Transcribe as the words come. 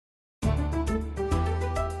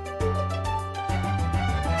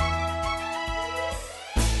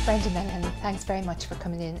Brendan and thanks very much for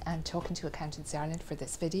coming in and talking to Accountancy Ireland for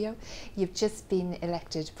this video. You've just been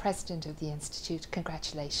elected President of the Institute.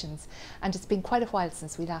 Congratulations. And it's been quite a while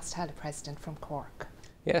since we last had a President from Cork.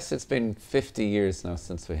 Yes, it's been 50 years now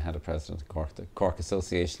since we had a President of Cork. The Cork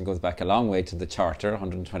Association goes back a long way to the Charter,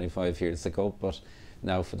 125 years ago, but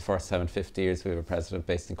now for the first time in 50 years we have a President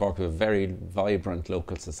based in Cork. We have a very vibrant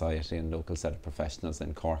local society and local set of professionals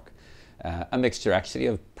in Cork. A mixture actually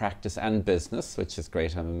of practice and business, which is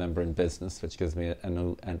great. I'm a member in business, which gives me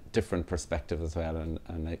a different perspective as well,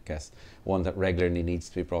 and I guess one that regularly needs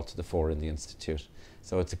to be brought to the fore in the Institute.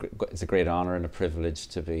 So it's a great honour and a privilege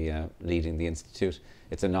to be leading the Institute.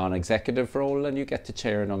 It's a non-executive role and you get to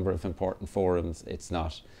chair a number of important forums. It's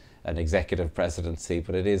not an executive presidency,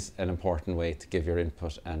 but it is an important way to give your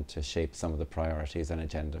input and to shape some of the priorities and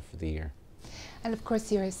agenda for the year. And of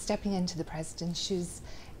course you're stepping into the President's shoes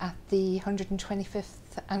at the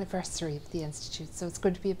 125th anniversary of the Institute, so it's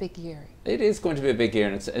going to be a big year. It is going to be a big year,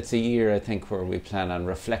 and it's a year I think where we plan on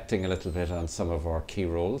reflecting a little bit on some of our key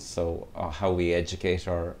roles, so how we educate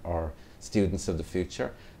our students of the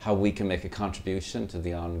future, how we can make a contribution to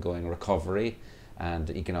the ongoing recovery and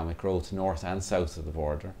economic growth north and south of the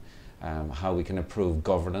border, how we can improve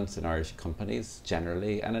governance in Irish companies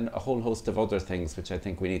generally, and a whole host of other things which I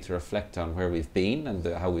think we need to reflect on where we've been and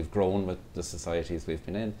how we've grown with the societies we've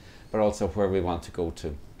been in, but also where we want to go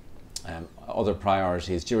to. Other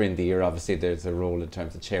priorities during the year, obviously there's a role in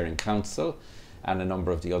terms of chairing council and a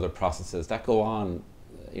number of the other processes that go on,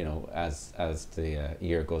 you know, as the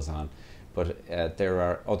year goes on. But there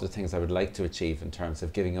are other things I would like to achieve in terms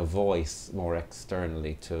of giving a voice more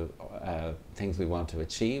externally to things we want to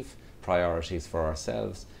achieve, priorities for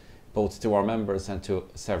ourselves, both to our members and to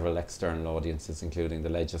several external audiences, including the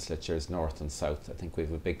legislatures north and south. I think we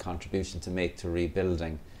have a big contribution to make to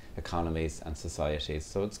rebuilding economies and societies.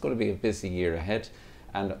 So it's going to be a busy year ahead,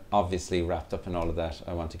 and obviously wrapped up in all of that,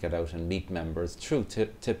 I want to get out and meet members through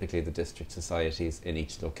typically the district societies in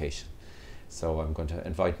each location. So I'm going to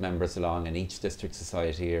invite members along in each district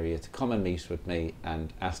society area to come and meet with me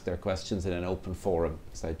and ask their questions in an open forum,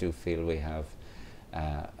 because I do feel we have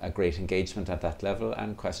a great engagement at that level,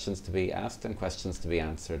 and questions to be asked and questions to be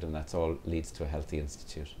answered, and that's all leads to a healthy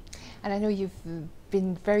institute. And I know you've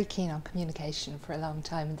been very keen on communication for a long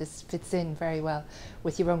time, and this fits in very well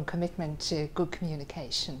with your own commitment to good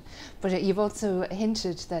communication. But you've also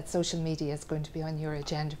hinted that social media is going to be on your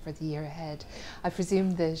agenda for the year ahead. I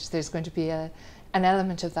presume that there's going to be an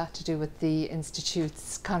element of that to do with the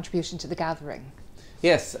Institute's contribution to the gathering.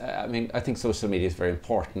 Yes, I mean, I think social media is very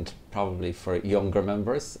important, probably for younger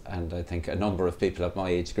members, and I think a number of people at my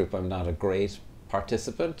age group, I'm not a great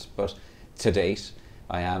participant, but to date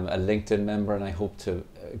I am a LinkedIn member, and I hope to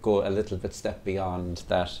go a little bit step beyond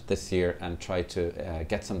that this year and try to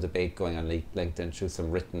get some debate going on LinkedIn through some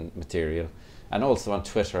written material, and also on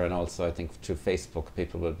Twitter, and also I think through Facebook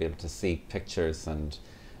people will be able to see pictures and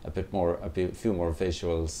a few more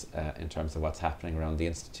visuals in terms of what's happening around the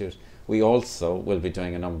Institute. We also will be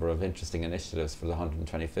doing a number of interesting initiatives for the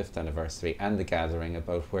 125th anniversary and the gathering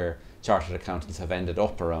about where chartered accountants have ended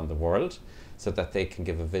up around the world, so that they can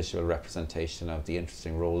give a visual representation of the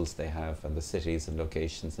interesting roles they have and the cities and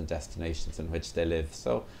locations and destinations in which they live.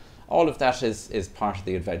 So all of that is part of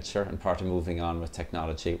the adventure and part of moving on with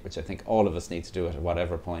technology, which I think all of us need to do at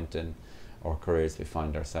whatever point in our careers we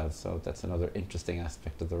find ourselves. So that's another interesting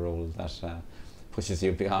aspect of the role that pushes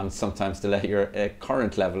you beyond sometimes your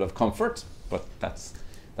current level of comfort, but that's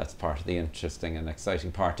part of the interesting and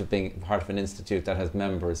exciting part of being part of an institute that has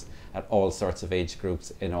members at all sorts of age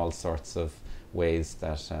groups in all sorts of ways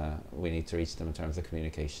that we need to reach them in terms of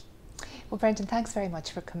communication. Well, Brendan, thanks very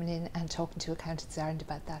much for coming in and talking to Accountancy Ireland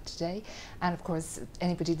about that today. And of course,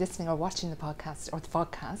 anybody listening or watching the podcast or the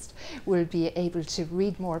vodcast will be able to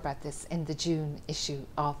read more about this in the June issue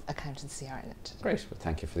of Accountancy Ireland. Great. Well,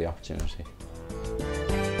 thank you for the opportunity.